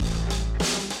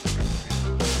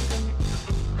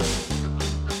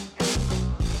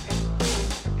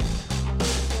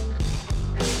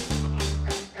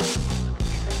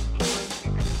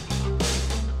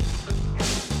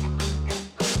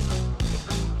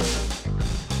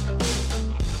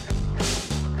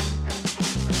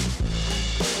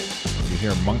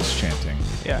hear monks chanting.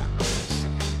 Yeah.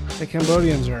 The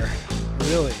Cambodians are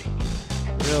really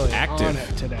Active on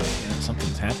it today. Yeah,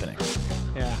 something's happening.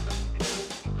 Yeah.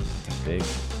 Big.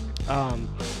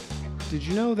 Did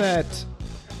you know that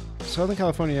Southern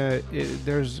California,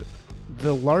 there's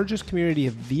the largest community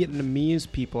of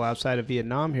Vietnamese people outside of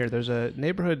Vietnam here? There's a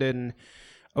neighborhood in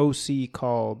OC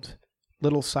called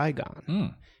Little Saigon.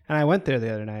 Mm. And I went there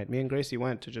the other night. Me and Gracie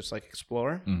went to just like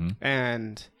explore. Mm-hmm.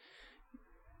 And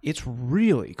it's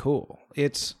really cool.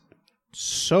 It's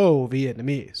so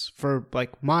Vietnamese for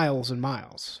like miles and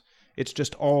miles. It's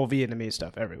just all Vietnamese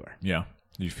stuff everywhere. Yeah.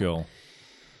 You feel...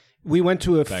 We went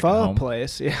to a back pho home?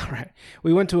 place. Yeah, right.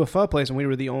 We went to a pho place, and we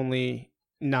were the only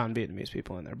non-Vietnamese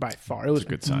people in there by far. It was a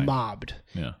good sign. mobbed.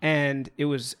 Yeah. And it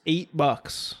was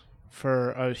 $8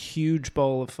 for a huge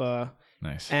bowl of pho.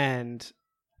 Nice. And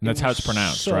that's how it's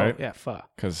pronounced, right? Yeah, pho.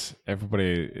 Because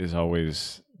everybody is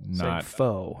always It's not like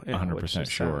pho. 100%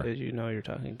 sure. You know you're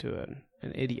talking to an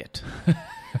idiot.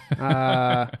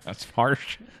 That's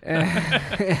harsh.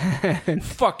 And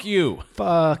Fuck you.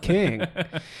 fucking.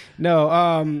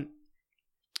 No,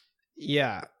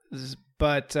 yeah.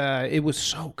 But it was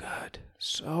so good.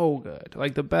 So good.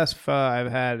 Like the best pho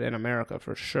I've had in America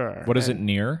for sure. What is it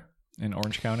near in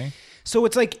Orange County? So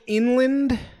it's like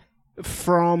inland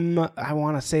from, I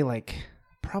want to say like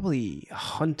probably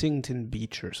Huntington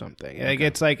Beach or something.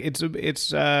 Okay. Like it's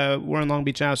we're in Long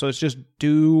Beach now, so it's just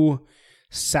due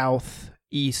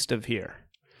southeast of here.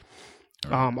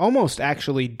 Right. Almost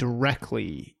actually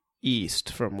directly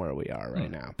east from where we are right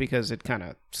now, because it kind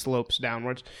of slopes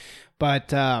downwards.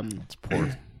 But It's poor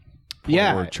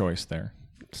yeah, word choice there.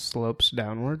 slopes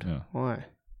downward. Yeah. Why?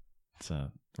 It's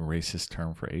a racist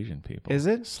term for Asian people. Is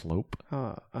it? Slope.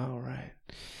 Oh, right.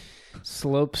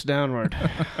 Slopes downward.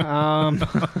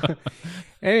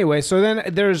 Anyway, so then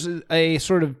there's a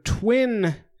sort of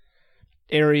twin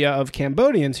area of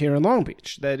Cambodians here in Long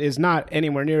Beach that is not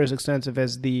anywhere near as extensive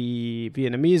as the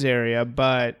Vietnamese area,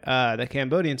 but the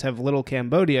Cambodians have Little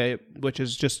Cambodia, which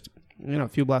is just a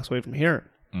few blocks away from here.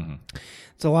 Mm-hmm.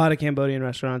 It's a lot of Cambodian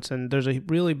restaurants, and there's a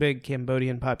really big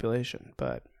Cambodian population,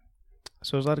 but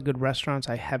so there's a lot of good restaurants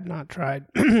I have not tried.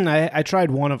 I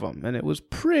tried one of them, and it was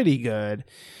pretty good.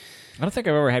 I don't think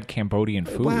I've ever had Cambodian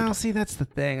food. Well, see, that's the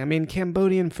thing. I mean,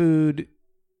 Cambodian food,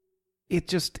 it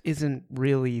just isn't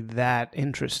really that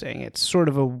interesting. It's sort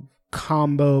of a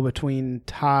combo between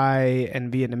Thai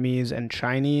and Vietnamese and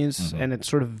Chinese, and it's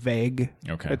sort of vague.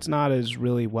 Okay. It's not as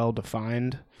really well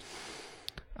defined.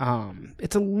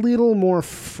 It's a little more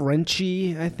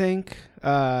Frenchy, I think,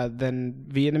 than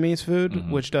Vietnamese food,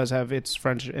 which does have its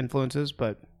French influences,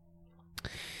 but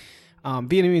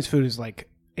Vietnamese food is like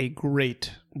a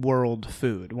great world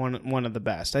food, one of the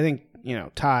best. I think,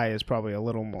 Thai is probably a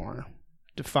little more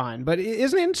defined, but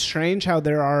isn't it strange how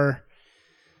there are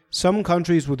some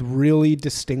countries with really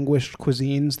distinguished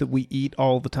cuisines that we eat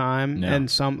all the time,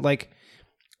 and some, like,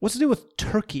 what's the deal with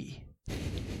Turkey?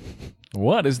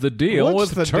 What is the deal What's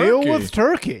with the Turkey? deal with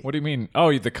Turkey? What do you mean?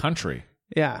 Oh, the country.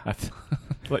 Yeah. I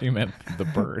thought you meant the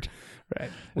bird. Right.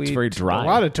 It's We very eat dry. A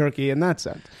lot of turkey in that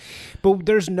sense. But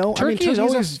there's no... Turkey is Turkey's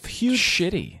always a huge...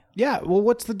 shitty. Yeah, well,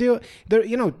 what's the deal?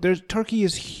 There's Turkey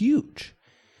is huge.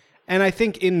 And I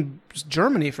think in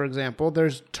Germany, for example,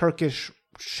 there's Turkish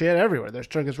shit everywhere. There's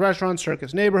Turkish restaurants,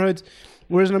 Turkish neighborhoods.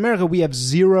 Whereas in America, we have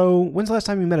zero... When's the last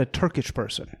time you met a Turkish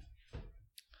person?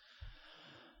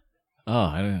 Oh,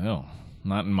 I don't know.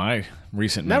 Not in my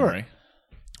recent Never. memory.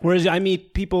 Whereas I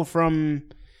meet people from...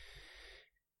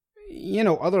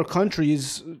 other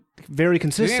countries very Do you think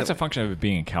consistently. it's a function of it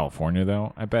being in California,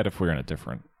 though? I bet if we were in a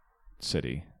different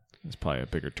city, there's probably a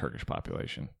bigger Turkish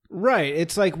population. Right.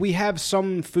 It's like we have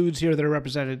some foods here that are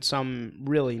represented, some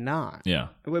really not. Yeah.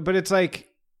 But it's like,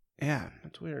 yeah,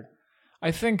 it's weird. I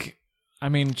think,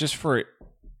 just for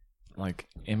like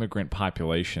immigrant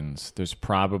populations, there's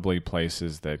probably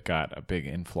places that got a big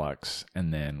influx,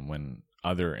 and then when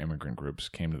other immigrant groups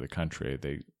came to the country,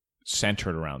 they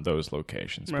centered around those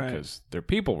locations because their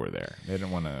people were there. They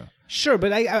didn't want to... Sure,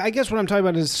 but I guess what I'm talking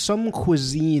about is some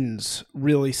cuisines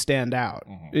really stand out,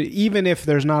 even if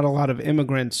there's not a lot of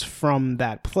immigrants from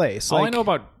that place. All I know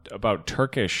about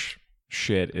Turkish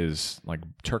shit is like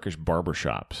Turkish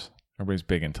barbershops. Everybody's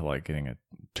big into like getting a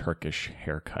Turkish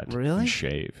haircut. Really? And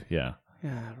shave. Yeah.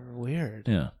 Yeah, weird.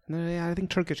 Yeah. Yeah, I think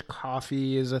Turkish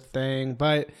coffee is a thing,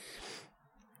 but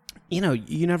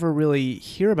you never really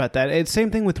hear about that. It's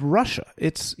same thing with Russia.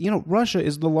 It's, Russia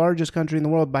is the largest country in the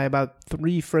world by about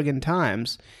 3 friggin'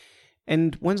 times.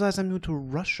 And when's the last time you went to a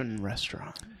Russian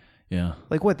restaurant? Yeah.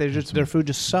 Like what? Their food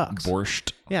just sucks.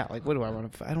 Borscht. Yeah, like what do I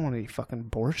want to? I don't want to eat fucking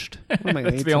borscht. What am I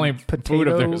gonna That's eat? the only Some food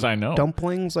of potato theirs I know.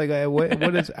 Dumplings, like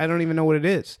what is? I don't even know what it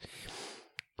is.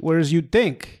 Whereas you'd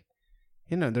think,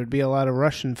 there'd be a lot of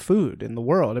Russian food in the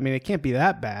world. I mean, it can't be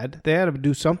that bad. They had to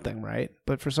do something right.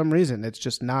 But for some reason, it's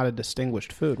just not a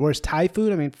distinguished food. Whereas Thai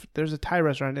food, I mean, there's a Thai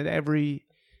restaurant in every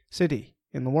city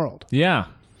in the world. Yeah.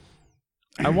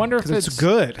 I wonder if it's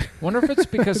good. Wonder if it's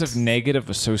because of negative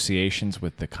associations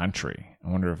with the country. I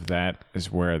wonder if that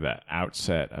is where the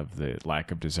outset of the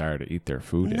lack of desire to eat their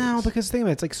food is. No, because think about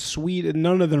it, it's like Sweden.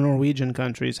 None of the Norwegian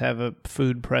countries have a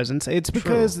food presence. It's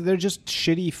because they're just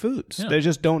shitty foods. Yeah. They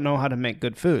just don't know how to make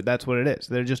good food. That's what it is.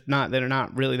 They're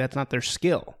not really, that's not their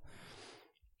skill.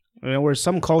 Whereas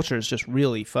some cultures just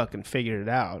really fucking figured it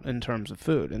out in terms of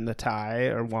food. And the Thai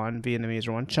are one, Vietnamese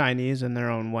are one, Chinese in their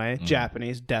own way,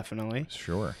 Japanese definitely.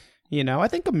 Sure. I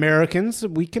think Americans,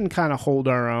 we can kind of hold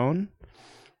our own.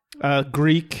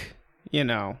 Greek,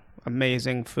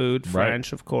 amazing food.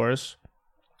 French, of course.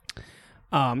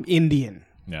 Indian.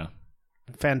 Yeah.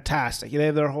 Fantastic. They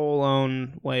have their whole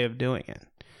own way of doing it.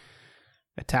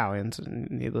 Italians,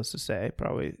 needless to say,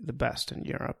 probably the best in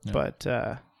Europe. Yeah. But...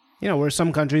 where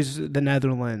some countries, the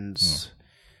Netherlands,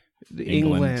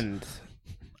 England,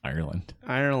 Ireland.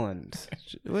 I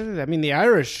mean, the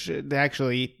Irish, they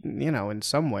actually, in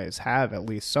some ways have at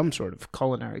least some sort of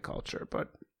culinary culture,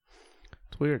 but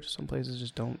it's weird. Some places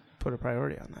just don't put a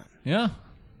priority on that. Yeah.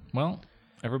 Well,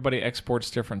 everybody exports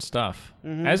different stuff,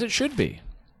 as it should be.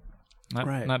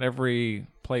 Not every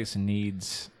place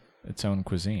needs its own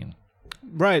cuisine.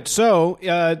 Right. So,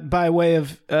 by way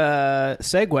of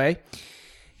segue...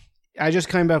 I just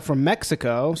came back from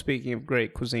Mexico, speaking of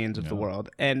great cuisines of the world,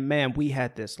 and man, we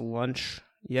had this lunch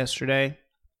yesterday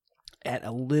at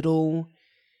a little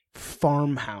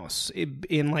farmhouse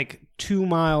in like 2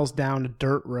 miles down a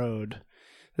dirt road.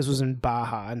 This was in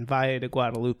Baja, in Valle de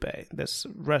Guadalupe. This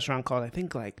restaurant called, I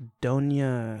think, like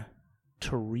Doña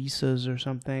Teresa's or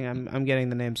something. I'm getting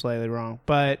the name slightly wrong,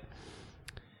 but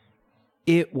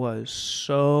it was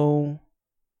so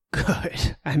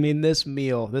good. I mean, this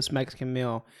Mexican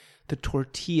meal, the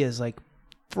tortillas, like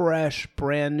fresh,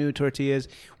 brand new tortillas.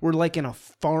 We're like in a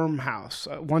farmhouse.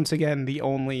 Once again, the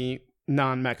only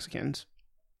non-Mexicans.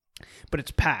 But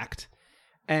it's packed.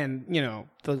 And,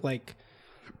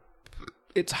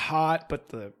 it's hot, but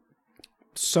the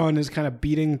sun is kind of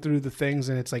beating through the things,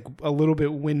 and it's like a little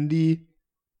bit windy.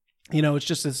 It's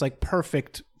just this like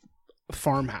perfect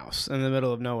farmhouse in the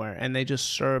middle of nowhere. And they just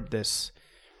served this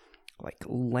like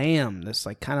lamb, this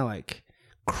like kind of like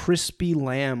crispy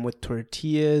lamb with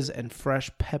tortillas and fresh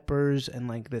peppers and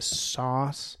like this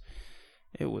sauce.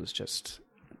 It was just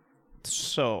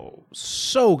so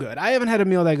good. I haven't had a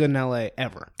meal that good in LA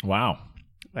ever. Wow.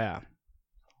 Yeah.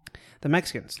 The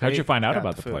Mexicans. How'd you find out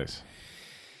about the place?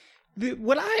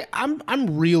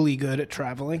 I'm really good at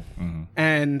traveling,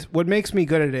 and what makes me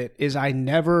good at it is I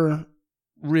never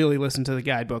really listen to the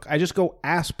guidebook. I just go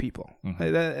ask people.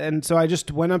 And so I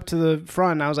just went up to the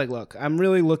front and I was like, look, I'm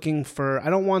really looking for, I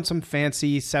don't want some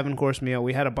fancy 7-course meal.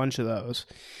 We had a bunch of those.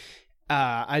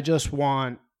 I just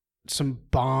want some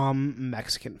bomb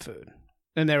Mexican food.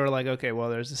 And they were like, okay, well,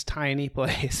 there's this tiny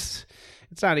place.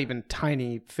 It's not even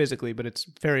tiny physically, but it's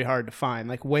very hard to find.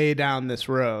 Like way down this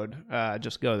road,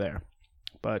 just go there.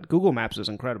 But Google Maps is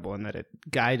incredible in that it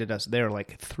guided us there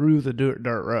like through the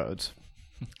dirt roads.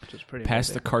 Which is pretty past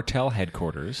amazing. The cartel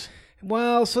headquarters.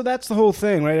 Well, so that's the whole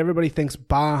thing, right? Everybody thinks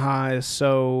Baja is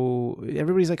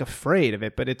everybody's like afraid of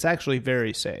it, but it's actually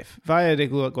very safe. Valle de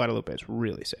Guadalupe is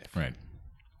really safe. Right.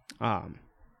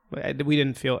 We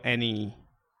didn't feel any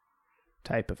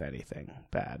type of anything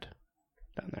bad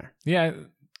down there. Yeah,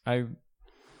 I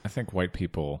think white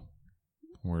people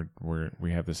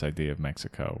we have this idea of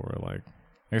Mexico. We're like,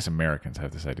 I guess Americans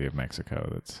have this idea of Mexico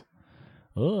that's,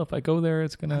 oh, if I go there, I'm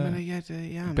gonna get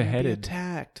beheaded, gonna be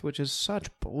attacked, which is such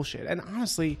bullshit. And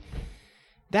honestly,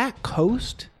 that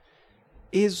coast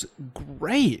is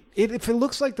great. If it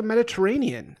looks like the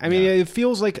Mediterranean, I mean, it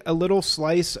feels like a little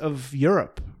slice of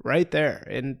Europe right there.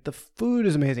 And the food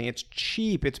is amazing. It's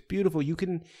cheap. It's beautiful. You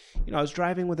can, I was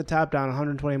driving with the top down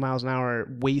 120 miles an hour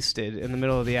wasted in the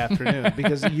middle of the afternoon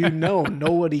because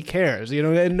nobody cares,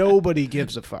 and nobody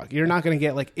gives a fuck. You're not going to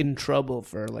get like in trouble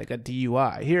for like a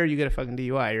DUI. Here you get a fucking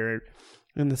DUI. You're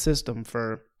in the system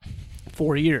for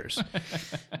 4 years,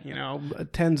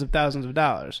 tens of thousands of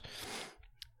dollars.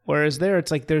 Whereas there,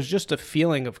 it's like there's just a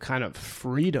feeling of kind of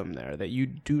freedom there that you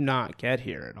do not get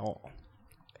here at all.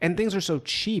 And things are so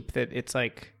cheap that it's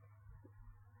like,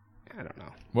 I don't know.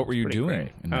 What were you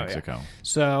doing in Mexico? Yeah.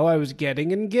 So I was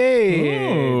getting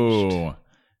engaged. Oh,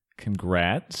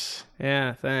 congrats.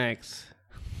 Yeah, thanks.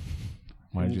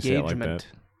 Why did you say it like that?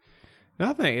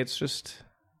 Nothing. It's just,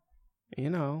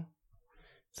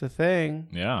 it's a thing.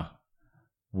 Yeah.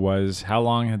 How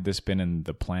long had this been in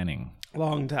the planning?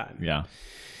 Long time. Yeah.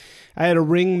 I had a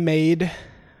ring made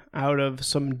out of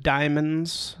some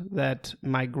diamonds that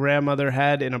my grandmother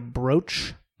had in a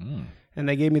brooch. And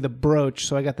they gave me the brooch,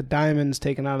 so I got the diamonds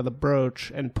taken out of the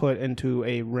brooch and put into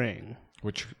a ring.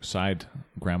 Which side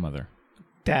grandmother?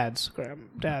 Dad's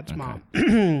mom,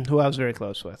 who I was very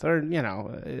close with. Or,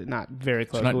 not very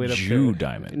close. It's not Jew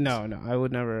diamonds. No, I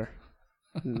would never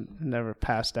never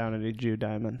pass down any Jew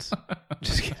diamonds.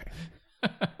 Just kidding.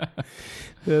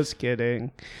 Just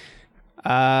kidding.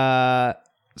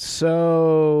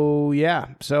 So, yeah.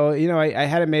 So, I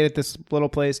had it made at this little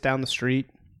place down the street.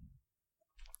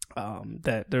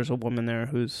 That there's a woman there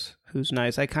who's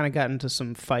nice. I kind of got into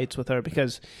some fights with her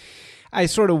because I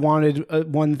sort of wanted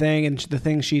one thing, and the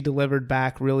thing she delivered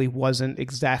back really wasn't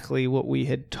exactly what we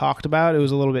had talked about. It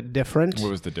was a little bit different.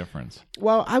 What was the difference?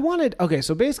 Well,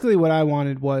 so basically what I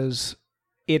wanted was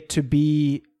it to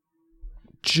be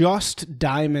just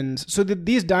diamonds. So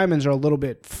these diamonds are a little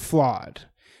bit flawed.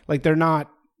 Like, they're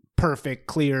not perfect,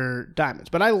 clear diamonds.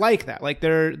 But I like that. Like,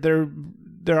 they're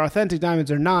authentic diamonds.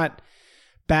 They're not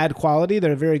bad quality.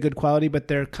 They're very good quality, but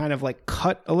they're kind of like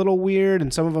cut a little weird,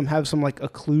 and some of them have some like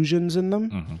occlusions in them.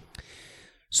 Mm-hmm.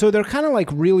 So they're kind of like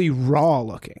really raw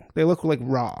looking. They look like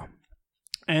raw.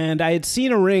 And I had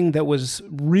seen a ring that was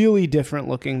really different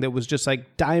looking, that was just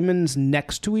like diamonds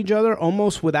next to each other,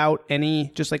 almost without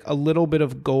any, just like a little bit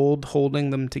of gold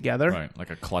holding them together. Right, like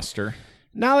a cluster.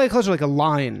 Not like a cluster, like a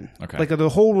line. Okay. Like the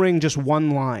whole ring, just one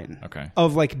line. Okay.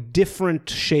 Of like different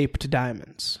shaped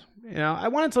diamonds. I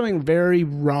wanted something very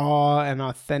raw and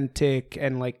authentic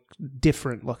and like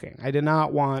different looking. I did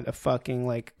not want a fucking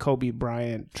like Kobe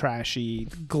Bryant trashy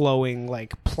glowing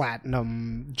like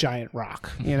platinum giant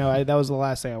rock. That was the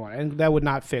last thing I wanted, and that would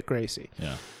not fit Gracie.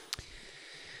 Yeah.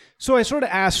 So I sort of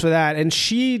asked for that, and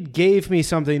she gave me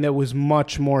something that was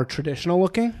much more traditional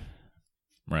looking.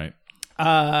 Right.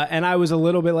 And I was a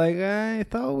little bit like, I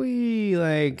thought we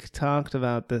like talked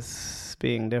about this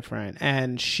being different.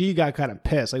 And she got kind of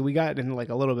pissed. Like, we got in like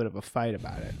a little bit of a fight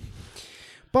about it.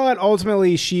 But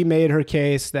ultimately, she made her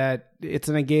case that it's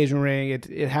an engagement ring.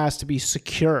 It has to be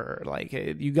secure. Like,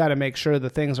 you got to make sure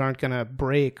the things aren't going to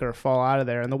break or fall out of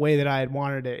there. And the way that I had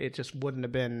wanted it, it just wouldn't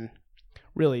have been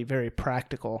really very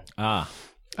practical. So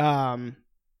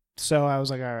I was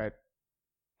like, all right.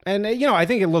 And, I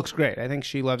think it looks great. I think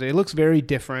she loves it. It looks very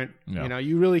different. Yeah.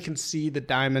 You really can see the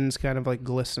diamonds kind of like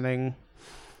glistening.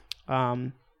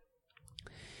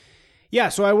 Yeah,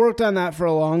 so I worked on that for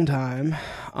a long time.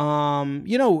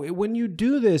 When you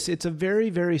do this, it's a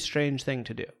very, very strange thing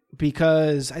to do.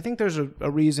 Because I think there's a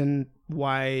reason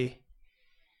why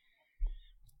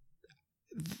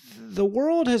the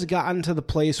world has gotten to the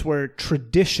place where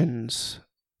traditions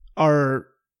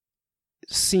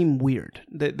seem weird.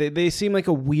 They seem like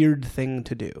a weird thing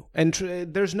to do. And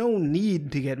there's no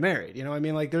need to get married.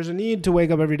 Like, there's a need to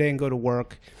wake up every day and go to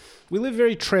work. We live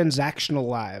very transactional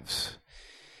lives.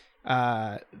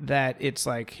 That it's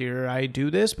like, here, I do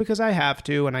this because I have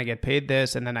to, and I get paid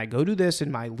this, and then I go do this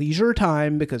in my leisure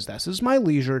time because this is my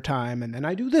leisure time, and then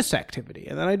I do this activity,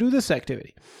 and then I do this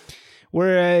activity.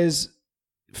 Whereas,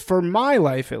 for my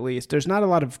life at least, there's not a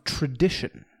lot of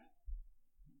tradition.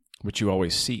 Which you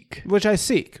always seek. Which I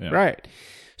seek, yeah. Right.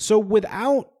 So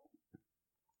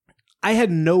I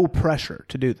had no pressure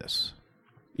to do this.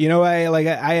 I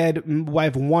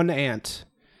have one aunt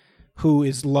who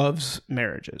loves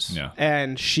marriages. Yeah.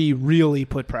 And she really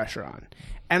put pressure on.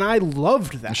 And I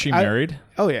loved that. Is she married?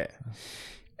 Oh, yeah.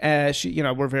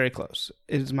 We're very close.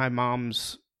 It is my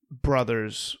mom's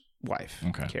brother's wife,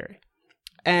 okay. Carrie.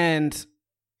 And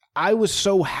I was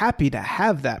so happy to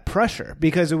have that pressure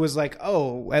because it was like,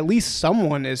 oh, at least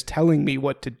someone is telling me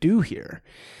what to do here.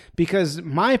 Because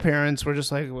my parents were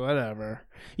just like, whatever.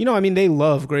 They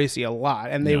love Gracie a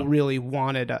lot, and they really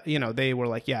wanted, they were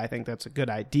like, yeah, I think that's a good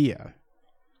idea.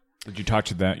 Did you talk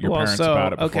to your parents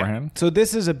about it beforehand? Okay. So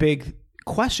this is a big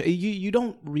question. You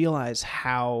don't realize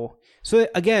how... So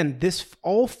again, this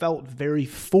all felt very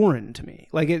foreign to me.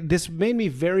 Like, this made me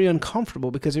very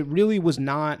uncomfortable because it really was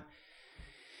not...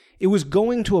 It was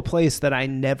going to a place that I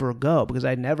never go because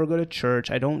I never go to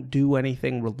church. I don't do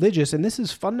anything religious. And this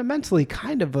is fundamentally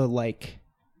kind of a like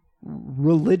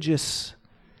religious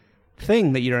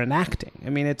thing that you're enacting.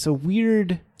 It's a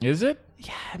weird... Is it?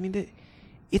 Yeah,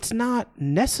 it's not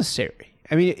necessary.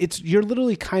 You're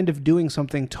literally kind of doing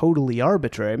something totally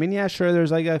arbitrary. Yeah, sure,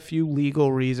 there's like a few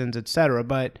legal reasons, etc.,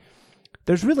 but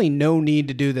there's really no need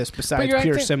to do this besides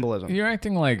pure symbolism. You're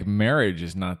acting like marriage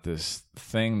is not this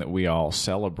thing that we all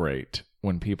celebrate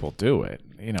when people do it.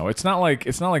 It's not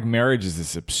like marriage is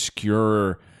this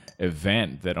obscure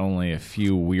event that only a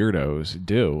few weirdos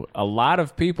do. A lot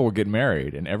of people get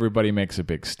married and everybody makes a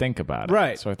big stink about it.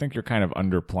 Right. So I think you're kind of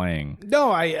underplaying.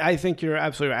 No, I think you're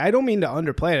absolutely right. I don't mean to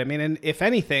underplay it. I mean, and if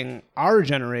anything, our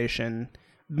generation,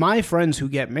 my friends who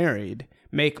get married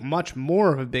make much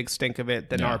more of a big stink of it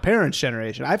than our parents'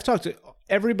 generation. I've talked to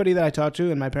everybody that I talked to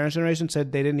in my parents' generation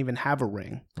said they didn't even have a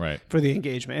ring for the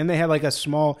engagement. And they had like a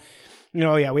small, we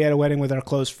had a wedding with our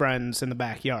close friends in the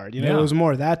backyard. It was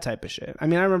more that type of shit. I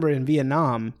mean, I remember in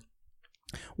Vietnam,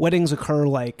 weddings occur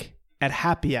like at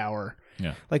happy hour.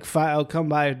 Yeah. Like I'll come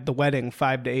by the wedding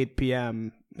 5 to 8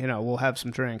 p.m., we'll have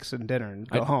some drinks and dinner and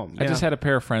go home. I just had a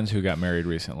pair of friends who got married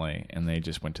recently, and they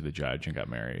just went to the judge and got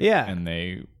married. Yeah. And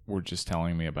they were just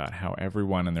telling me about how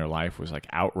everyone in their life was like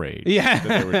outraged that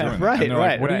they were doing right, that. And they're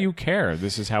right, like, what right. do you care?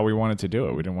 This is how we wanted to do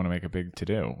it. We didn't want to make a big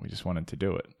to-do. We just wanted to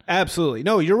do it. Absolutely.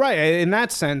 No, you're right. In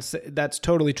that sense, that's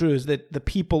totally true, is that the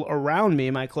people around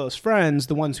me, my close friends,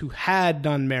 the ones who had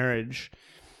done marriage,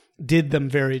 did them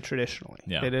very traditionally.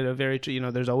 Yeah. They did a very,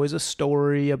 there's always a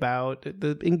story about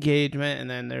the engagement, and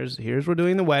then here's we're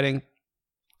doing the wedding.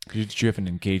 Did you have an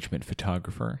engagement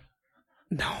photographer?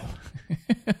 No.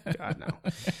 God,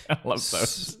 no. I love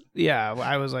those. Yeah,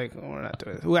 I was like, we're not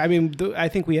doing this. I mean, I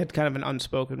think we had kind of an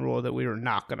unspoken rule that we were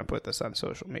not going to put this on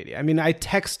social media. I mean, I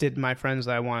texted my friends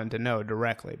that I wanted to know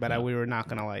directly, but we were not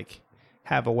going to like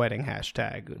have a wedding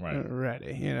hashtag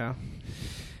ready,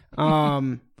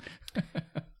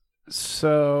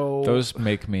 So those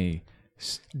make me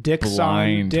Dicks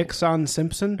on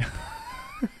Simpson.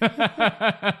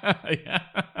 Yeah.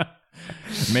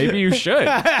 Maybe you should.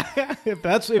 if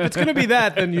it's going to be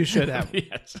that, then you should have.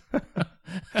 Yes.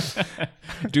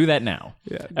 Do that now.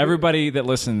 Yeah. Everybody that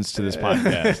listens to this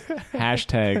podcast,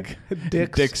 hashtag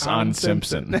Dicks on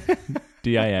Simpson.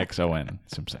 Dixon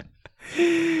Simpson.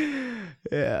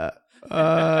 Yeah.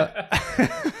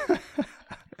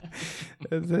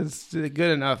 It's good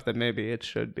enough that maybe it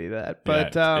should be that,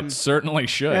 but it certainly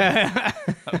should.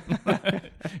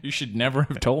 You should never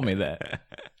have told me that.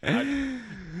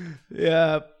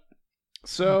 Yeah.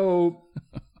 So,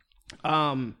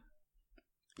 I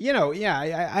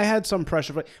had some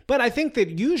pressure, but I think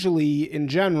that usually in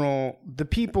general, the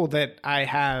people that I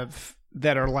have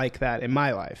that are like that in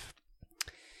my life,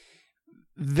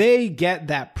 they get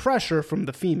that pressure from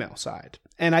the female side.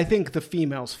 And I think the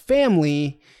female's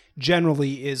family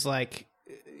generally is like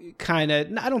kind of,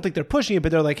 I don't think they're pushing it,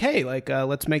 but they're like, hey, like,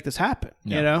 let's make this happen,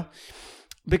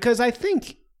 because I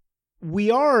think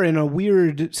we are in a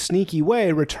weird, sneaky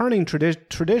way returning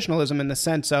traditionalism in the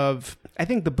sense of, I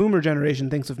think the boomer generation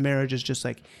thinks of marriage as just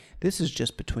like, this is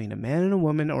just between a man and a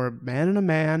woman or a man and a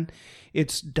man.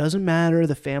 It doesn't matter.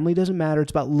 The family doesn't matter.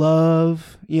 It's about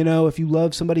love. If you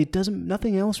love somebody,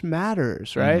 nothing else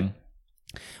matters, right?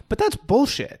 Mm-hmm. But that's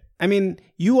bullshit. I mean,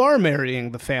 you are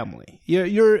marrying the family.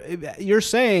 You're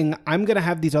saying, I'm going to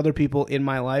have these other people in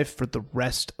my life for the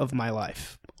rest of my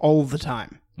life, all the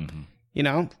time.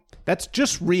 Mm-hmm. That's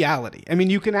just reality. I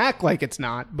mean, you can act like it's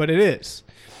not, but it is.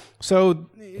 So,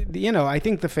 I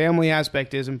think the family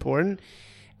aspect is important.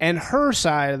 And her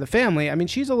side of the family, I mean,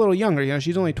 she's a little younger.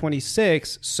 She's only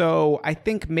 26. So I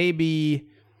think maybe...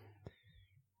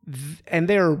 and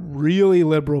they're really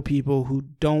liberal people who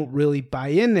don't really buy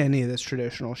into any of this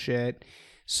traditional shit.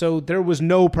 So there was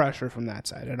no pressure from that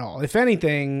side at all. If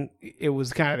anything, it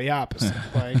was kind of the opposite.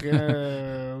 Like,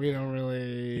 we don't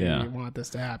really want this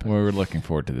to happen. Well, we're looking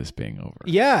forward to this being over.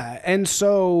 Yeah. And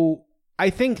so I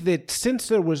think that since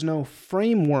there was no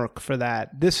framework for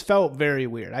that, this felt very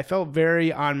weird. I felt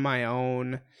very on my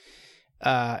own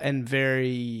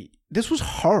this was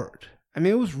hard. I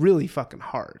mean, it was really fucking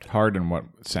hard. Hard in what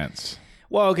sense?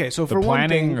 Well, okay, so for one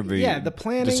thing, the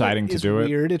planning deciding to do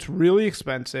weird. It's really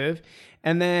expensive.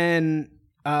 And then,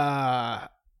 I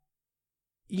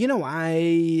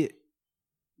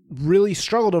really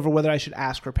struggled over whether I should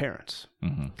ask her parents.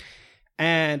 Mm-hmm.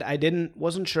 And I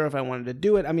wasn't sure if I wanted to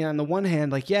do it. I mean, on the one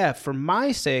hand, like, for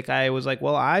my sake, I was like,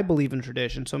 well, I believe in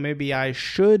tradition, so maybe I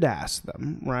should ask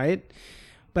them, right?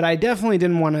 But I definitely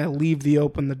didn't want to leave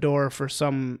the door for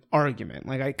some argument,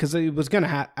 like because it was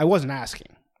I wasn't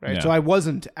asking, right? Yeah. So I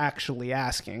wasn't actually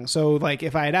asking. So like,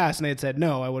 if I had asked and they had said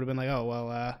no, I would have been like, oh well,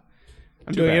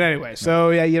 I'm doing it anyway.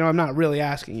 So I'm not really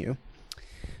asking you.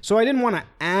 So I didn't want to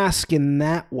ask in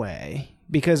that way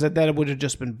because that would have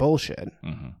just been bullshit.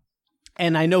 Mm-hmm.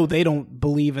 And I know they don't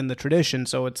believe in the tradition,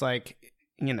 so it's like,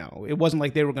 it wasn't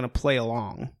like they were going to play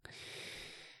along.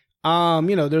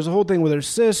 There's a whole thing with her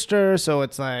sister, so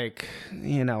it's like,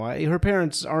 her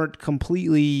parents aren't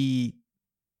completely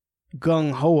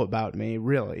gung-ho about me,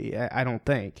 really, I don't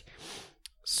think.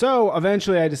 So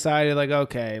eventually I decided, like,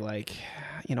 okay, like,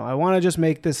 I want to just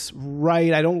make this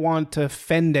right. I don't want to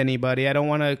offend anybody. I don't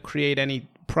want to create any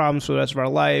problems for the rest of our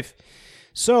life.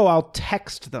 So I'll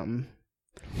text them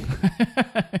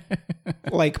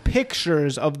like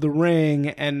pictures of the ring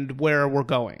and where we're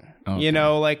going. Okay.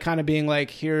 Like kind of being like,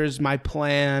 here's my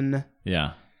plan.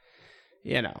 Yeah.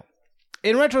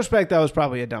 In retrospect, that was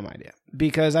probably a dumb idea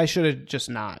because I should have just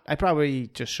not. I probably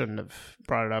just shouldn't have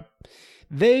brought it up.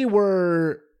 They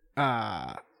were,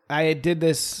 I did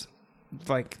this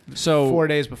like 4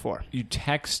 days before. You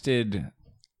texted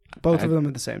both of them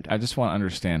at the same time. I just want to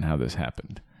understand how this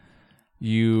happened.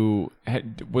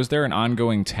 Was there an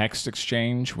ongoing text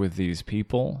exchange with these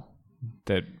people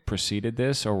that preceded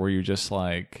this, or were you just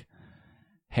like,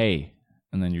 hey,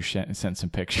 and then you sent some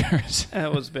pictures?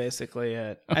 That was basically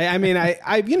it. I mean,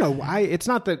 it's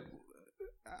not that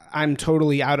I'm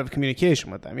totally out of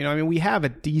communication with them. We have a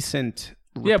decent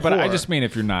rapport. Yeah, but I just mean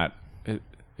if you're not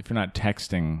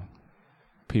texting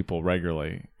people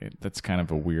regularly, that's kind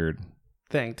of a weird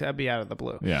thing to be out of the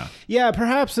blue. Yeah,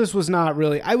 perhaps this was not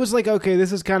really. I was like, okay,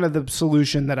 this is kind of the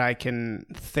solution that I can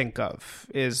think of,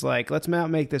 is like, let's not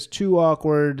make this too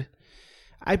awkward.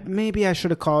 Maybe I should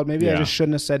have called. Maybe I just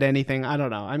shouldn't have said anything. I don't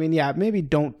know. I mean, maybe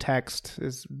don't text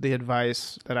is the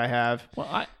advice that I have.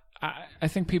 Well, I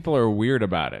think people are weird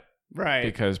about it. Right.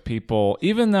 Because people,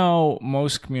 even though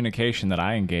most communication that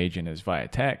I engage in is via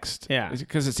text,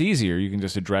 because it's easier, you can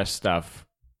just address stuff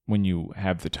when you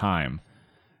have the time.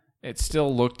 It's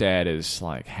still looked at as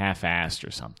like half-assed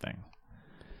or something,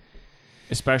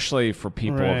 especially for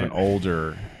people of an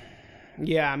older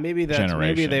maybe generation.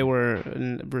 Maybe they were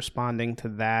responding to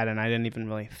that, and I didn't even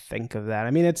really think of that.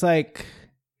 I mean, it's like,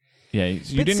 you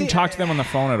didn't talk to them on the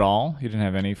phone at all. You didn't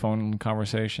have any phone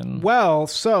conversation. Well,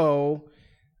 so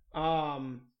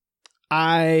so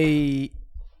I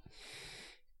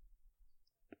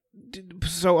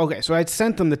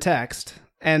sent them the text,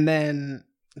 and then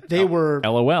they were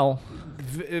LOL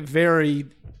very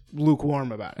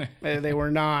lukewarm about it. They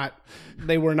were not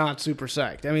super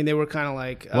psyched. I mean, they were kind of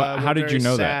like, how did you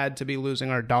know that? Sad to be losing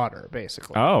our daughter,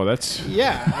 basically. Oh, that's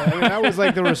I mean, that was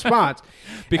like the response.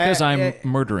 Because I'm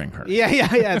murdering her. Yeah.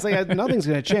 It's like nothing's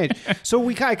gonna change. So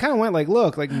I kind of went like,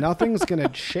 look, like nothing's gonna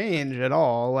change at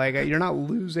all. Like you're not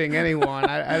losing anyone.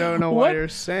 I don't know why you're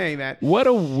saying that. What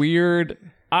a weird.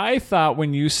 I thought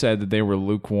when you said that they were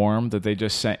lukewarm, that they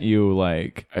just sent you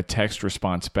like a text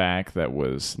response back that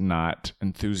was not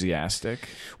enthusiastic.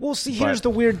 Well, see, here's the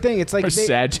weird thing. It's like we're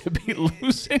sad to be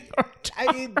losing our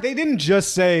daughter. They didn't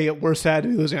just say we're sad to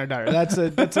be losing our daughter. That's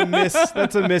a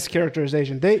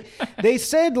mischaracterization. They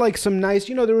said like some nice,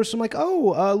 there was some like,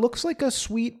 looks like a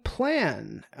sweet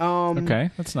plan. Okay,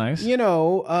 that's nice.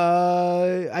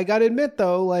 I gotta admit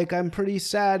though, like I'm pretty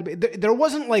sad. There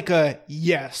wasn't like a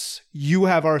yes, you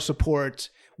have our support,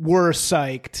 we're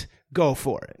psyched, go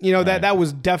for it. That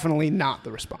was definitely not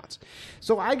the response.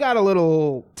 So I got a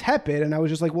little tepid, and I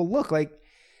was just like, well, look, like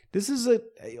this is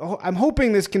I'm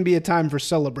hoping this can be a time for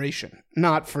celebration,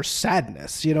 not for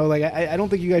sadness. Like I don't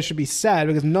think you guys should be sad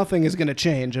because nothing is going to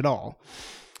change at all.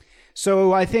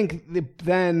 So I think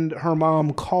then her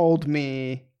mom called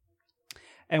me,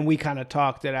 and we kind of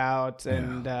talked it out,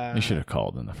 and you should have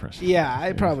called in the first place. Yeah,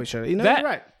 I probably should. You're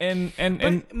right.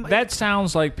 And that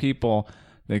sounds like people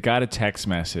that got a text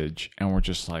message and were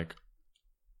just like,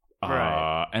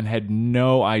 and had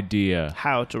no idea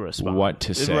how to respond, what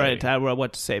to say, what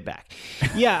to say back.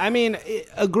 Yeah, I mean,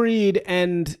 agreed.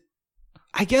 And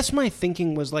I guess my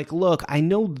thinking was like, look, I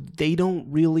know they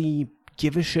don't really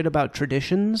give a shit about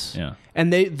traditions,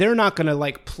 and they're not going to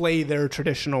like play their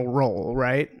traditional role,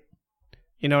 right?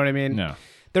 You know what I mean? No.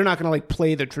 They're not going to like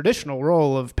play the traditional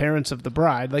role of parents of the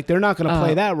bride. Like they're not going to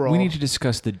play that role. We need to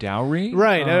discuss the dowry.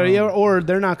 Right. Or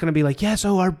they're not going to be like, yes,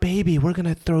 our baby, we're going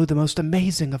to throw the most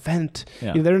amazing event.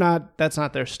 Yeah. That's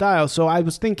not their style. So I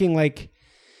was thinking like,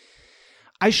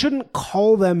 I shouldn't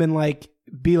call them and like,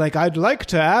 be like, I'd like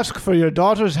to ask for your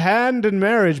daughter's hand in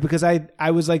marriage, because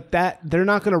I was like that. They're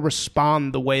not going to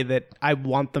respond the way that I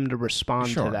want them to respond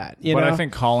to that. But I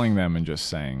think calling them and just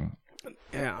saying,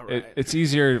 it's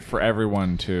easier for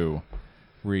everyone to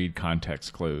read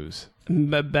context clues.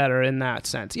 Better in that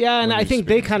sense. Yeah, and I think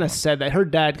they kind of said that. Her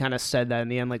dad kind of said that in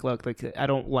the end, like, look, like I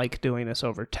don't like doing this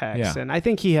over text. Yeah. And I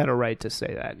think he had a right to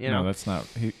say that. No, that's not,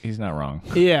 he's not wrong.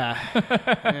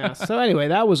 Yeah. So anyway,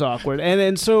 that was awkward.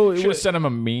 And so... Should have sent him a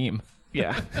meme.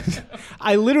 Yeah.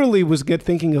 I literally was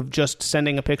thinking of just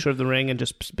sending a picture of the ring and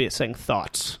just saying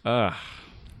thoughts.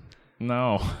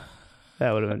 No.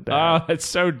 That would have been bad. Oh, that's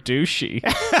so douchey.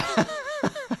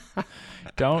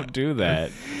 Don't do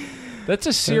that. That's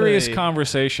a serious Hey.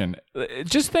 conversation.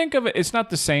 Just think of it. It's not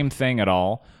the same thing at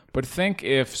all. But think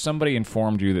if somebody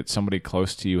informed you that somebody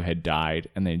close to you had died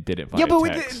and they did it via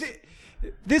text.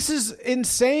 This is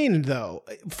insane, though.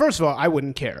 First of all, I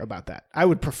wouldn't care about that. I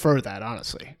would prefer that,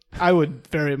 honestly. I would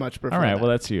very much prefer All right, that. well,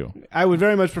 that's you. I would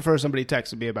very much prefer somebody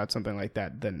texted me about something like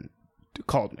that than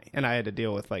called me, and I had to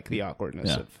deal with like the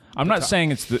awkwardness of. I'm not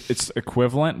saying it's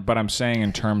equivalent, but I'm saying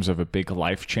in terms of a big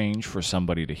life change for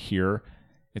somebody to hear,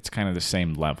 it's kind of the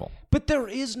same level. But there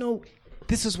is no.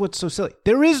 This is what's so silly.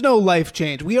 There is no life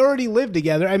change. We already live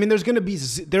together. I mean,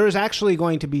 there is actually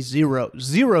going to be zero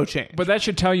change. But that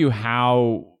should tell you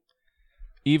how,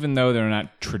 even though they're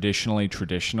not traditionally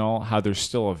traditional, how there's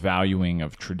still a valuing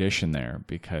of tradition there,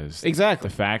 because Exactly.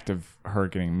 the fact of her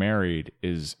getting married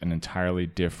is an entirely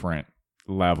different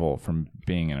level from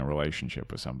being in a relationship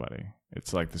with somebody.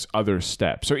 It's like this other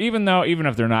step. So even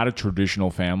if they're not a traditional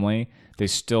family, they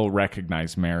still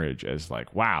recognize marriage as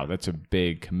like, wow, that's a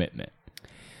big commitment.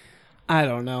 I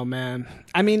don't know, man.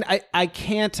 I mean, I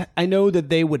can't. I know that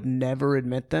they would never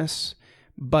admit this,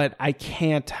 but I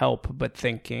can't help but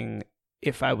thinking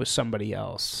if I was somebody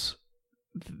else,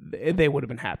 they would have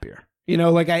been happier. You know,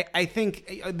 like I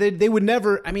think they would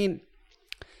never. I mean,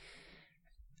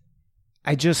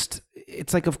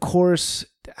 it's like, of course,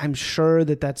 I'm sure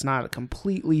that that's not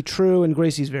completely true. And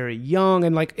Gracie's very young,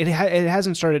 and like it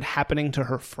hasn't started happening to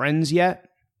her friends yet.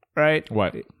 Right?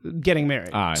 What? Getting married.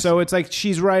 I So it's like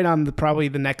she's right on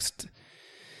in the next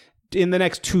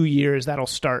 2 years, that'll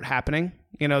start happening.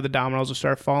 You know, the dominoes will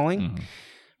start falling. Mm-hmm.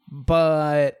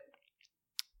 But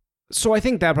so I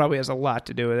think that probably has a lot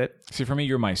to do with it. See, for me,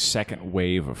 you're my second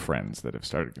wave of friends that have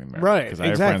started getting married. Right, Because I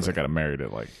have exactly. friends that got married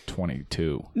at like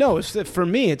 22. No, for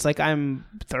me, it's like I'm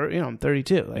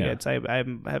 32. Like Yeah.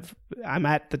 I'm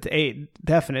at the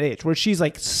definite age where she's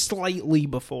like slightly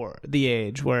before the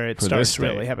age where it For starts this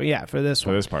really state. happening. Yeah, for this For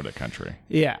one. this part of the country.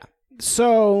 Yeah.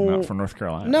 So Not for North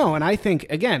Carolina. no, and I think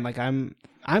again, like I'm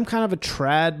kind of a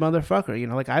trad motherfucker. You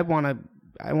know, like I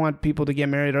want people to get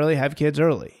married early, have kids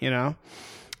early. You know.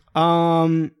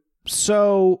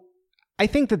 So I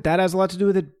think that has a lot to do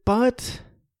with it, but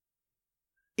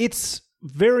it's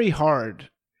very hard.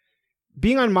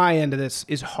 Being on my end of this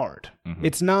is hard. Mm-hmm.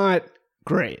 It's not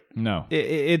great. No.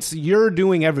 It's you're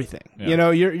doing everything. Yeah. You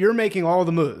know, you're making all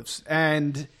the moves,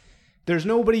 and there's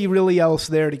nobody really else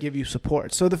there to give you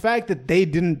support. So the fact that they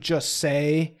didn't just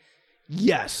say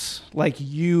yes, like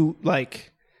you,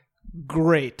 like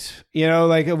great, you know,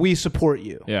 like we support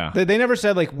you. Yeah. They never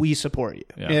said like we support you.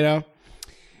 Yeah. You know,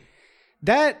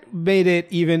 that made it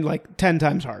even like 10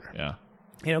 times harder. Yeah.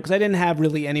 You know, because I didn't have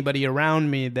really anybody around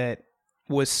me that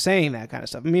was saying that kind of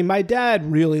stuff. I mean, my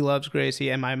dad really loves Gracie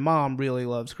and my mom really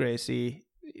loves Gracie,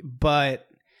 but,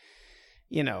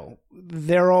 you know,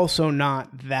 they're also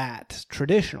not that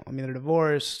traditional. I mean, they're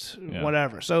divorced,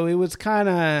 whatever. So it was kind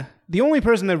of the only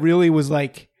person that really was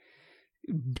like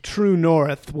true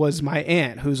north was my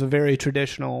aunt, who's a very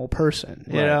traditional person,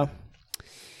 you Right. know?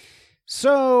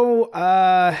 So,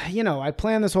 you know, I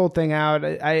planned this whole thing out.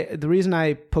 The reason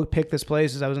I picked this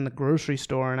place is I was in the grocery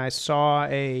store and I saw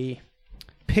a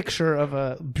picture of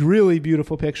a really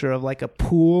beautiful picture of like a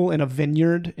pool in a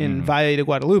vineyard in Valle de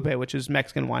Guadalupe, which is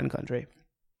Mexican wine country.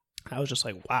 I was just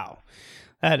like, wow,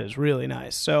 that is really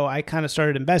nice. So I kind of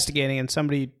started investigating, and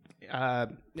somebody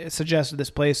suggested this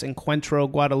place,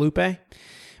 Encuentro Guadalupe,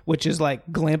 which is like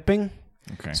glamping.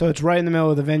 Okay. So it's right in the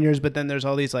middle of the vineyards, but then there's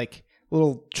all these like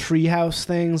little treehouse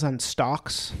things on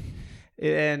stalks,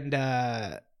 and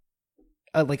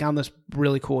like on this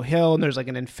really cool hill, and there's like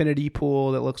an infinity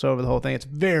pool that looks over the whole thing. It's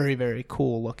very, very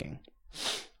cool looking.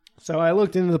 So I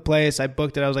looked into the place, I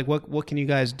booked it. I was like, what can you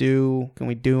guys do? Can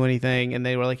we do anything? And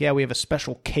they were like, yeah, we have a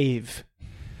special cave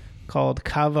called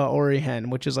Cava Origen,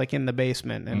 which is like in the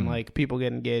basement, and like people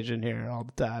get engaged in here all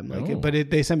the time. Like,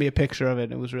 they sent me a picture of it,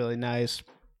 and it was really nice.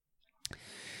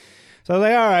 So I was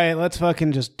like, all right, let's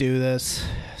fucking just do this.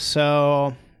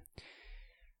 So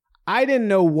I didn't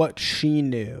know what she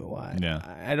knew.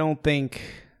 I don't think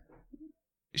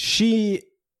she...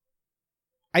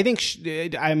 I think,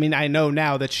 I mean, I know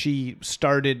now that she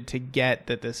started to get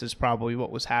that this is probably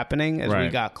what was happening as we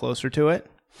got closer to it.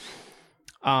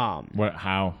 What?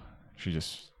 How? She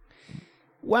just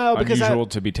Because unusual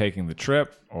to be taking the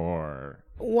trip, or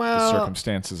the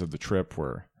circumstances of the trip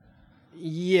were...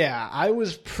 Yeah, I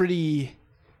was pretty,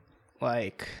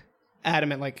 like,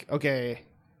 adamant, like, okay,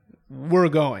 we're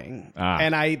going.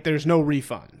 And there's no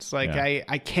refunds. Like,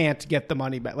 I can't get the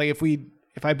money back. Like,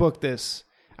 if I book this...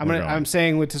 I'm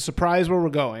saying to surprise where we're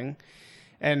going,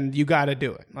 and you got to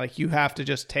do it. Like, you have to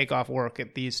just take off work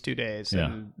at these 2 days,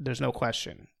 and there's no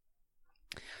question.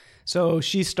 So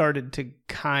she started to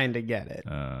kind of get it.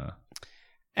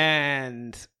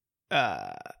 And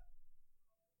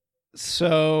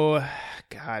so,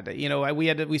 God,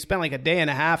 we spent like a day and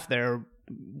a half there,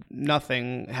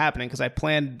 nothing happening, because I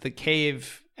planned the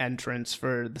cave entrance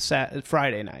for the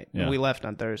Friday night. Yeah. We left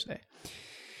on Thursday.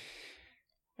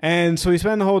 And so we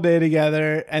spent the whole day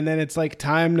together, and then it's like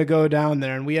time to go down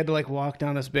there, and we had to like walk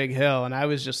down this big hill, and I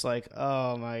was just like,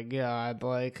 oh my God,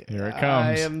 like here it comes.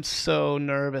 I am so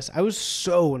nervous. I was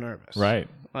so nervous. Right.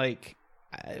 Like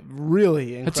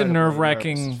really incredibly It's a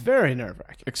nerve-wracking nervous. Very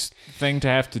nerve-wracking thing to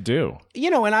have to do.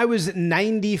 And I was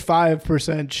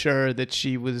 95% sure that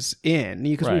she was in,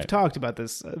 because we've talked about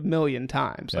this a million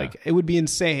times. Like it would be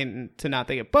insane to not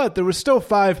think it, but there was still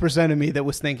 5% of me that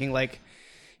was thinking like,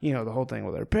 the whole thing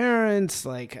with her parents,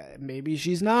 like maybe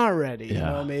she's not ready.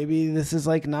 Maybe this is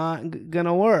like not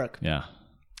gonna work. Yeah.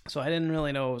 So I didn't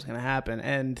really know what was gonna happen.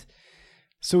 And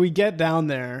so we get down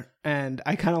there, and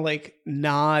I kind of like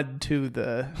nod to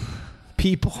the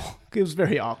people. It was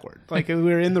very awkward. Like we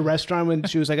were in the restaurant when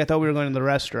she was like, I thought we were going to the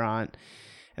restaurant.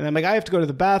 And I'm like, I have to go to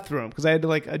the bathroom, because I had to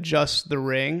like adjust the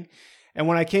ring. And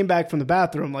when I came back from the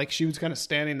bathroom, like she was kind of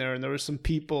standing there, and there were some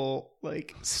people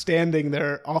like standing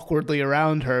there awkwardly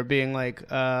around her, being like,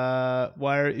 why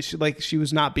are she, like, she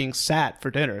was not being sat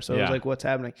for dinner. So it was like, what's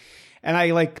happening? And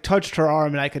I like touched her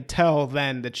arm, and I could tell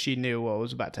then that she knew what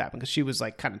was about to happen, because she was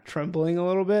like kind of trembling a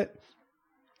little bit.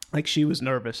 Like she was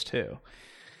nervous too.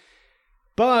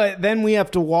 But then we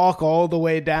have to walk all the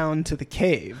way down to the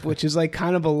cave, which is like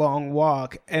kind of a long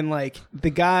walk. And like the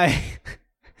guy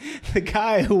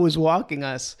who was walking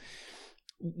us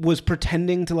was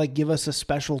pretending to like give us a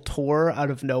special tour out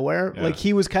of nowhere. Yeah. Like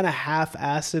he was kind of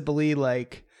half-assedly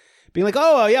like being like,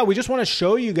 oh yeah, we just want to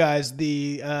show you guys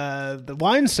the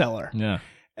wine cellar. Yeah.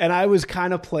 And I was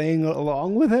kind of playing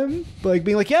along with him, like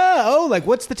being like, yeah, oh, like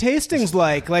what's the tastings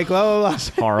like? Like, oh,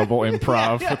 horrible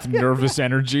improv with nervous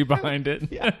energy behind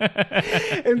it. Yeah.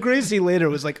 And Gracie later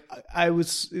was like, I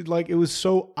was like, it was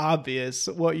so obvious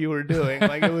what you were doing.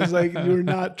 Like it was like you were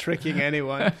not tricking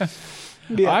anyone.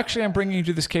 Yeah. Well, actually, I'm bringing you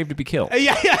to this cave to be killed.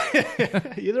 Yeah.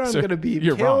 Either I'm going to be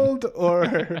killed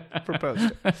or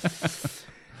proposed to.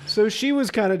 So she was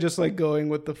kind of just like going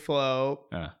with the flow.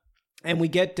 Yeah. And we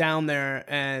get down there,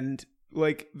 and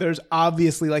like there's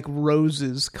obviously like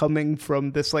roses coming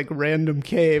from this like random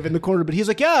cave in the corner. But he's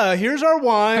like, yeah, here's our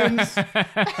wines.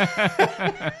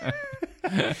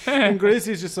 And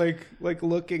Gracie's just like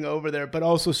looking over there, but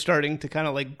also starting to kind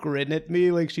of like grin at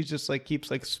me. Like she just like keeps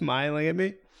like smiling at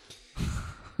me.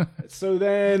 So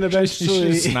then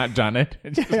eventually she's not done it.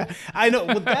 Yeah, I know.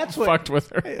 Well, that's what fucked with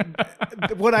her.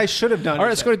 What I should have done. All right,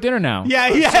 let's go to dinner now.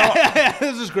 Yeah.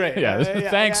 This is great.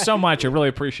 Thanks so much. I really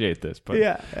appreciate this, but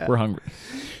we're hungry.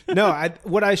 No,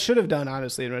 what I should have done,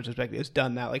 honestly, in retrospect, is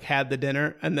done that. Like had the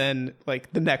dinner, and then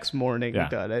like the next morning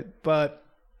done it. But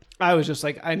I was just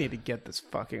like, I need to get this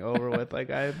fucking over with.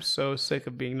 Like I am so sick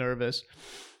of being nervous.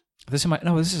 This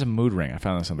is a mood ring. I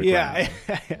found this on the ground.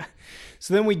 Yeah.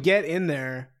 So then we get in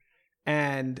there,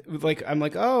 and like I'm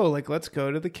like, oh, like let's go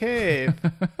to the cave.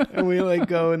 And we like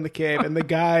go in the cave, and the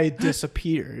guy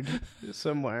disappeared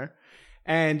somewhere.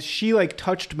 And she like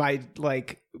touched my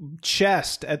like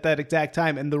chest at that exact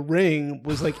time, and the ring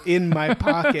was like in my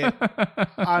pocket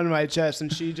on my chest,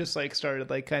 and she just like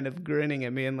started like kind of grinning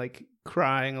at me and like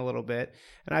crying a little bit,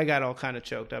 and I got all kind of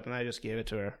choked up, and I just gave it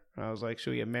to her. I was like,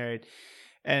 should we get married?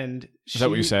 And is that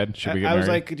what you said? Should we get married? I was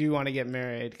like, do you want to get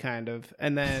married? Kind of.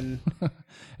 And then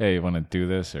hey, you want to do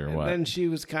this or what? And then she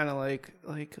was kind of like,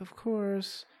 of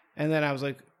course. And then I was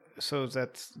like, so do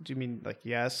you mean like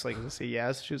yes? Like, let's say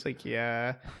yes? She was like,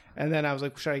 yeah. And then I was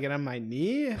like, should I get on my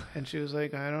knee? And she was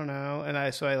like, I don't know. And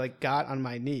I like got on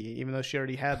my knee, even though she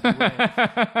already had the ring.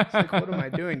 I was like, what am I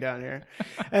doing down here?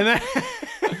 And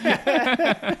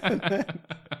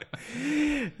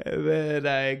then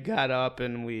I got up,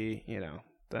 and we,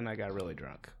 then I got really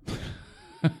drunk.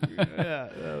 Yeah,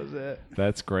 that was it.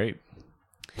 That's great.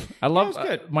 I love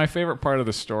my favorite part of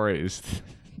the story is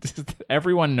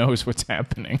everyone knows what's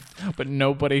happening, but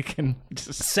nobody can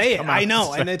just say it. I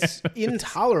know, and it's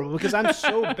intolerable because I'm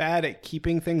so bad at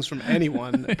keeping things from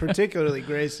anyone, particularly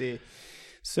Gracie.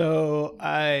 So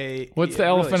what's the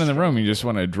elephant in the room? You just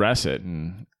want to address it,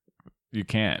 and you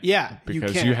can't. Yeah,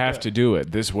 because you have to do it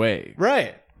this way.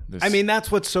 Right. I mean, that's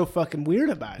what's so fucking weird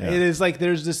about it. Yeah. It is like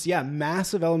there's this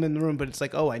massive element in the room, but it's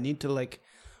like, oh, I need to like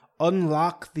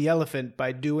unlock the elephant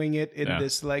by doing it in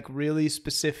this like really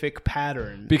specific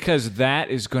pattern. Because that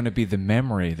is going to be the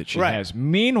memory that she has.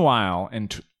 Meanwhile, in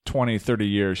 20, 30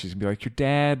 years, she's going to be like, your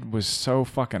dad was so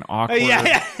fucking awkward.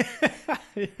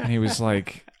 And he was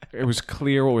like, it was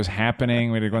clear what was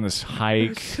happening. We had to go on this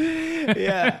hike.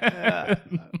 Yeah.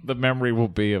 The memory will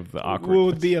be of the awkwardness.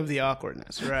 Will be of the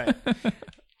awkwardness, right?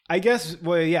 I guess,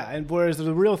 well, yeah, and whereas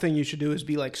the real thing you should do is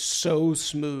be like so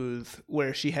smooth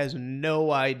where she has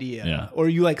no idea. Yeah. Or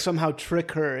you like somehow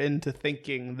trick her into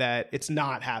thinking that it's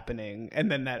not happening and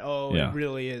then that, it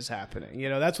really is happening. You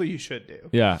know, that's what you should do.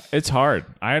 Yeah, it's hard.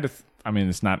 I had to,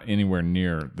 it's not anywhere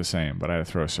near the same, but I had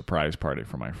to throw a surprise party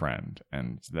for my friend.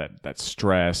 And that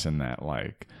stress and that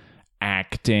like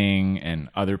acting and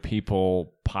other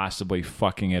people possibly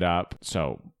fucking it up.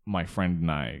 So my friend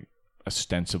and I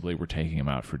ostensibly were taking him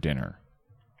out for dinner,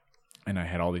 and I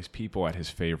had all these people at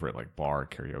his favorite like bar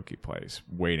karaoke place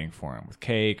waiting for him with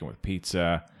cake and with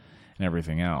pizza and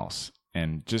everything else,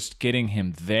 and just getting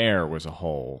him there was a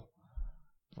whole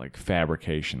like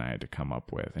fabrication I had to come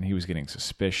up with. And he was getting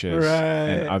suspicious,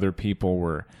 and other people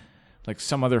were like,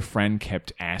 some other friend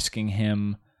kept asking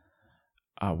him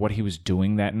what he was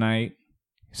doing that night.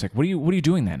 He's like, what are you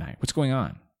doing that night? What's going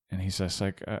on? And he's just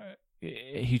like,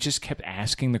 he just kept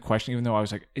asking the question, even though I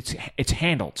was like, it's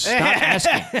handled. Stop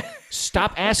asking.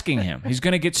 Stop asking him. He's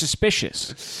going to get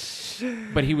suspicious.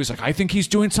 But he was like, I think he's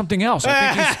doing something else.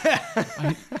 I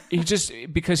think he just,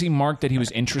 because he marked that he was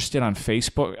interested on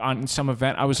Facebook on some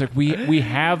event. I was like, we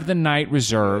have the night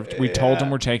reserved. We told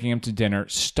him we're taking him to dinner.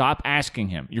 Stop asking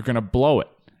him. You're going to blow it.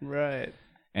 Right.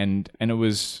 And it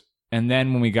was, and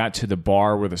then when we got to the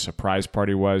bar where the surprise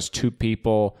party was, 2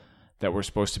 people that were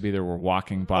supposed to be there were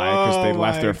walking by because they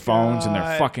left their phones in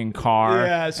their fucking car.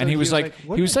 Yeah, so and he was like,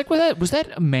 was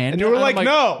that Amanda? And you were like,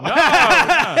 no,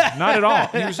 not at all.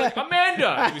 And he was like,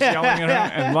 Amanda. He was yelling at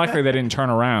her, and luckily they didn't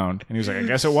turn around. And he was like, I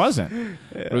guess it wasn't.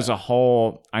 Yeah. It was a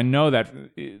whole. I know that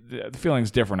the feeling's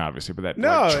different, obviously, but that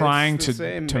like, trying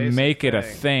to make it a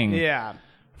thing. Yeah.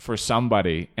 For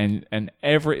somebody, and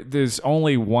there's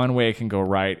only one way it can go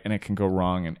right, and it can go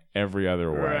wrong in every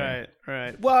other way.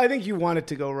 Right. Well, I think you want it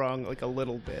to go wrong like a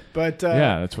little bit, but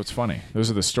yeah, that's what's funny.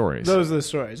 Those are the stories.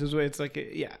 It's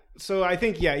like, yeah. So I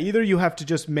think, yeah, either you have to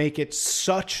just make it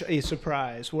such a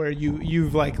surprise where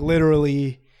you've like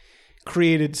literally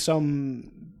created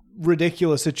some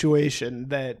ridiculous situation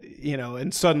that, you know,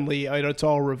 and suddenly it's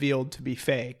all revealed to be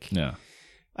fake. Yeah.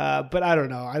 But I don't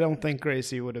know. I don't think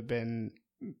Gracie would have been.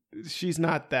 She's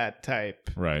not that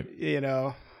type, right? You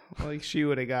know, like she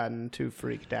would have gotten too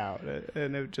freaked out,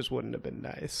 and it just wouldn't have been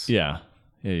nice. Yeah.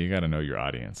 You got to know your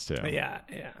audience too. Yeah.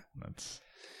 That's.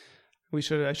 I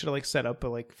should have like set up a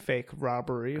like fake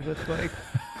robbery with like,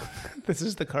 this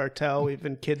is the cartel. We've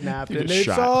been kidnapped, and it's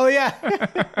all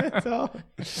it's all.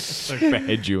 Like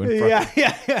behead you in front.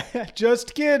 Yeah.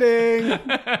 Just kidding.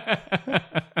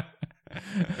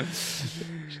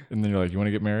 And then you're like, you want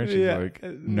to get married? She's like,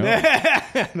 no.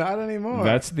 Not anymore.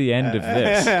 That's the end of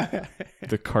this.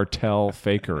 The cartel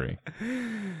fakery.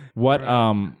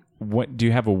 What do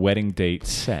you have a wedding date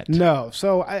set? No.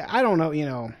 So I don't know, you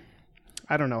know,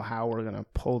 I don't know how we're going to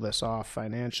pull this off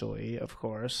financially, of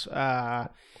course.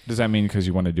 Does that mean because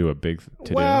you want to do a big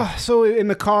to-do? Well, so in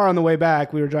the car on the way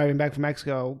back, we were driving back from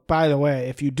Mexico. By the way,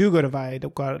 if you do go to Valle de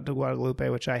Guadalupe,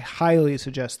 which I highly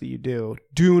suggest that you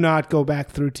do not go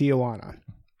back through Tijuana.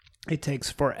 It takes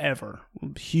forever.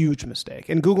 Huge mistake.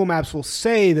 And Google Maps will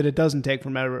say that it doesn't take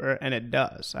forever, and it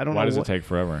does. I don't know. Why does it take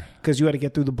forever? Because you had to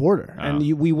get through the border. Oh. And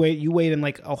you wait in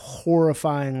like a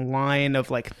horrifying line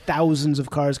of like thousands of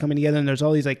cars coming together, and there's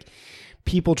all these like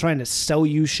people trying to sell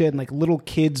you shit and like little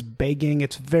kids begging.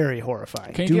 It's very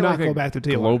horrifying. Can you do not go back to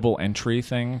Tijuana. Global entry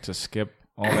thing to skip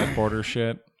all that border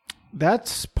shit?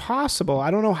 That's possible.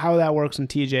 I don't know how that works in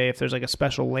TJ, if there's like a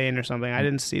special lane or something. I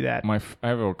didn't see that. I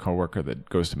have a coworker that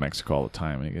goes to Mexico all the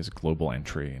time, and he gets global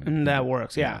entry. And that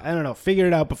works, yeah. I don't know. Figure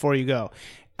it out before you go.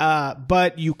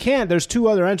 But you can. There's 2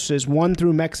 other entrances, one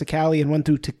through Mexicali and one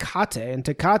through Tecate. And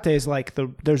Tecate is like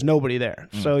there's nobody there.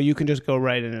 So you can just go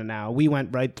right in and out. We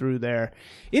went right through there.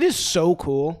 It is so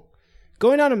cool.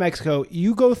 Going down to Mexico,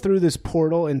 you go through this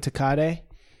portal in Tecate,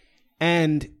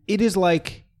 and it is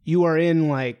like you are in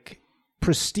like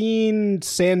pristine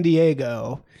San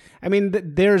Diego. I mean,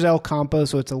 there's El Campo,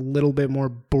 so it's a little bit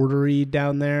more bordery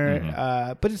down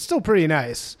there, but it's still pretty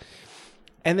nice.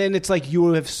 And then it's like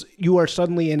you are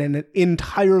suddenly in an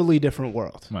entirely different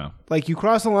world. Wow! Like you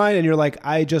cross the line, and you're like,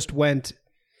 I just went.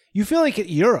 You feel like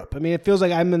Europe. I mean, it feels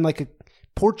like I'm in like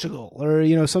Portugal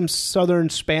or some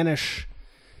southern Spanish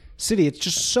city. It's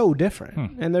just so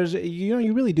different, and there's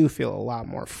you really do feel a lot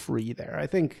more free there. I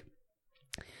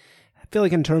feel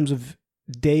like in terms of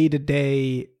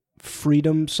day-to-day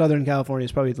freedom, Southern California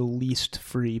is probably the least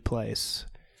free place.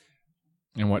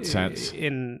 In what sense?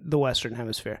 In the Western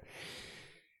Hemisphere.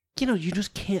 you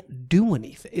just can't do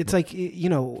anything. It's like,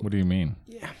 What do you mean?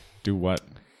 Yeah. Do what?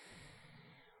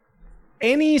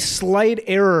 Any slight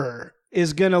error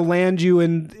is going to land you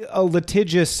in a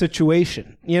litigious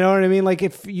situation. You know what I mean? Like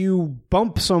if you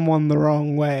bump someone the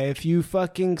wrong way, if you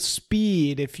fucking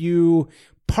speed, if you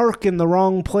park in the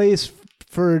wrong place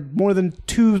for more than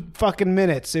 2 fucking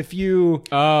minutes, if you...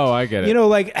 Oh, I get it.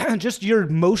 Like just your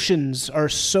motions are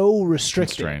so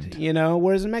restricted, Constrained.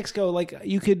 Whereas in Mexico, like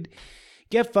you could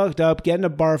get fucked up, get in a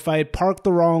bar fight, park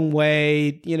the wrong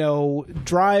way,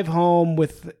 drive home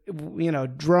with,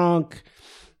 drunk,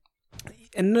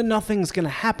 and nothing's going to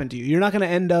happen to you. You're not going to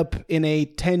end up in a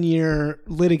 10-year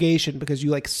litigation because you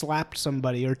like slapped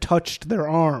somebody or touched their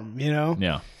arm,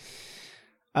 Yeah.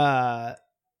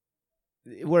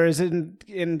 Whereas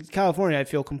in California, I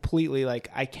feel completely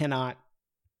like I cannot,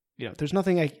 there's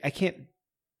nothing I can't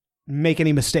make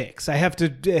any mistakes. I have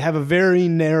to have a very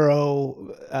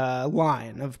narrow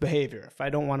line of behavior if I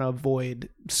don't want to avoid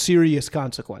serious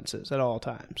consequences at all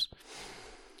times.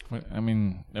 I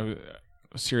mean,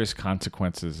 serious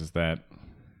consequences is that,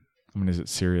 is it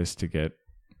serious to get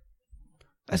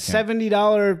a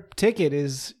 $70 ticket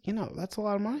is, that's a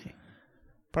lot of money.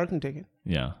 Parking ticket.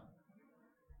 Yeah.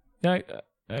 Yeah.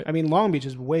 I mean, Long Beach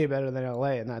is way better than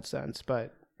LA in that sense,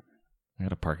 but I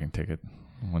got a parking ticket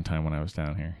one time when I was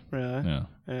down here. really? Yeah.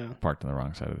 Yeah. Parked on the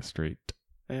wrong side of the street.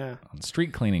 Yeah. On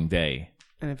street cleaning day.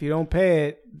 And if you don't pay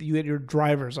it, you get your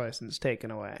driver's license taken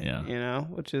away. Yeah.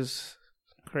 Which is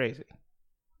crazy.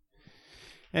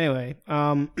 Anyway,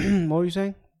 what were you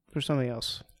saying? There's something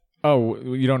else. Oh,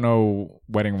 you don't know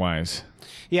wedding wise?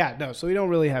 Yeah, no. So we don't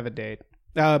really have a date.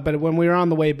 But when we were on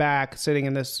the way back, sitting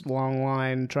in this long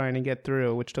line trying to get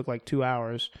through, which took like 2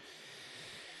 hours,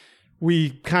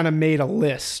 we kind of made a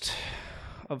list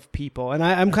of people. And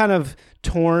I'm kind of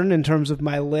torn in terms of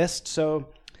my list. So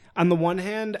on the one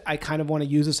hand, I kind of want to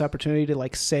use this opportunity to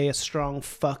like say a strong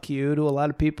fuck you to a lot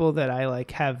of people that I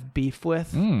like have beef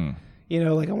with. Mm.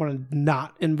 Like I want to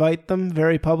not invite them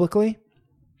very publicly.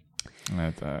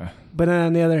 But then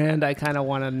on the other hand, I kind of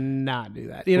want to not do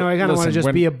that. I kind of want to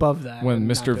just be above that. When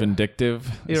Mr. Vindictive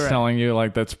is telling you,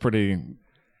 like, that's pretty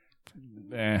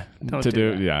Don't to do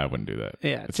do. that. Yeah, I wouldn't do that.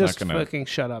 Yeah, it's just not gonna... fucking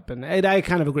shut up. And I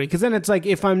kind of agree. Because then it's like,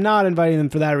 if I'm not inviting them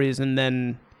for that reason,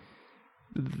 then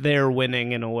they're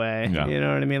winning in a way. Yeah. You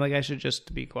know what I mean? Like, I should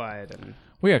just be quiet.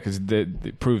 Well, yeah, because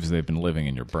it proves they've been living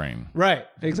in your brain. Right,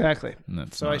 exactly.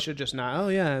 So I should just not,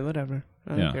 whatever.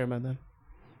 I don't care about them.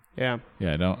 Yeah.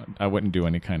 Yeah, I wouldn't do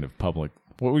any kind of public...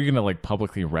 What were you going to, like,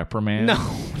 publicly reprimand?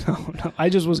 No. I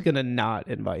just was going to not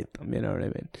invite them, you know what I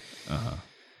mean? Uh-huh.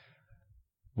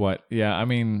 What? Yeah, I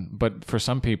mean, but for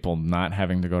some people, not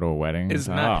having to go to a wedding is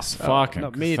nice.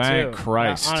 Fucking me thank too.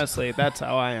 Christ. Honestly, that's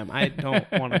how I am. I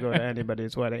don't want to go to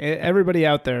anybody's wedding. Everybody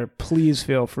out there, please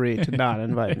feel free to not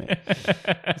invite me.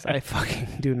 'Cause I fucking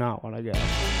do not want to go.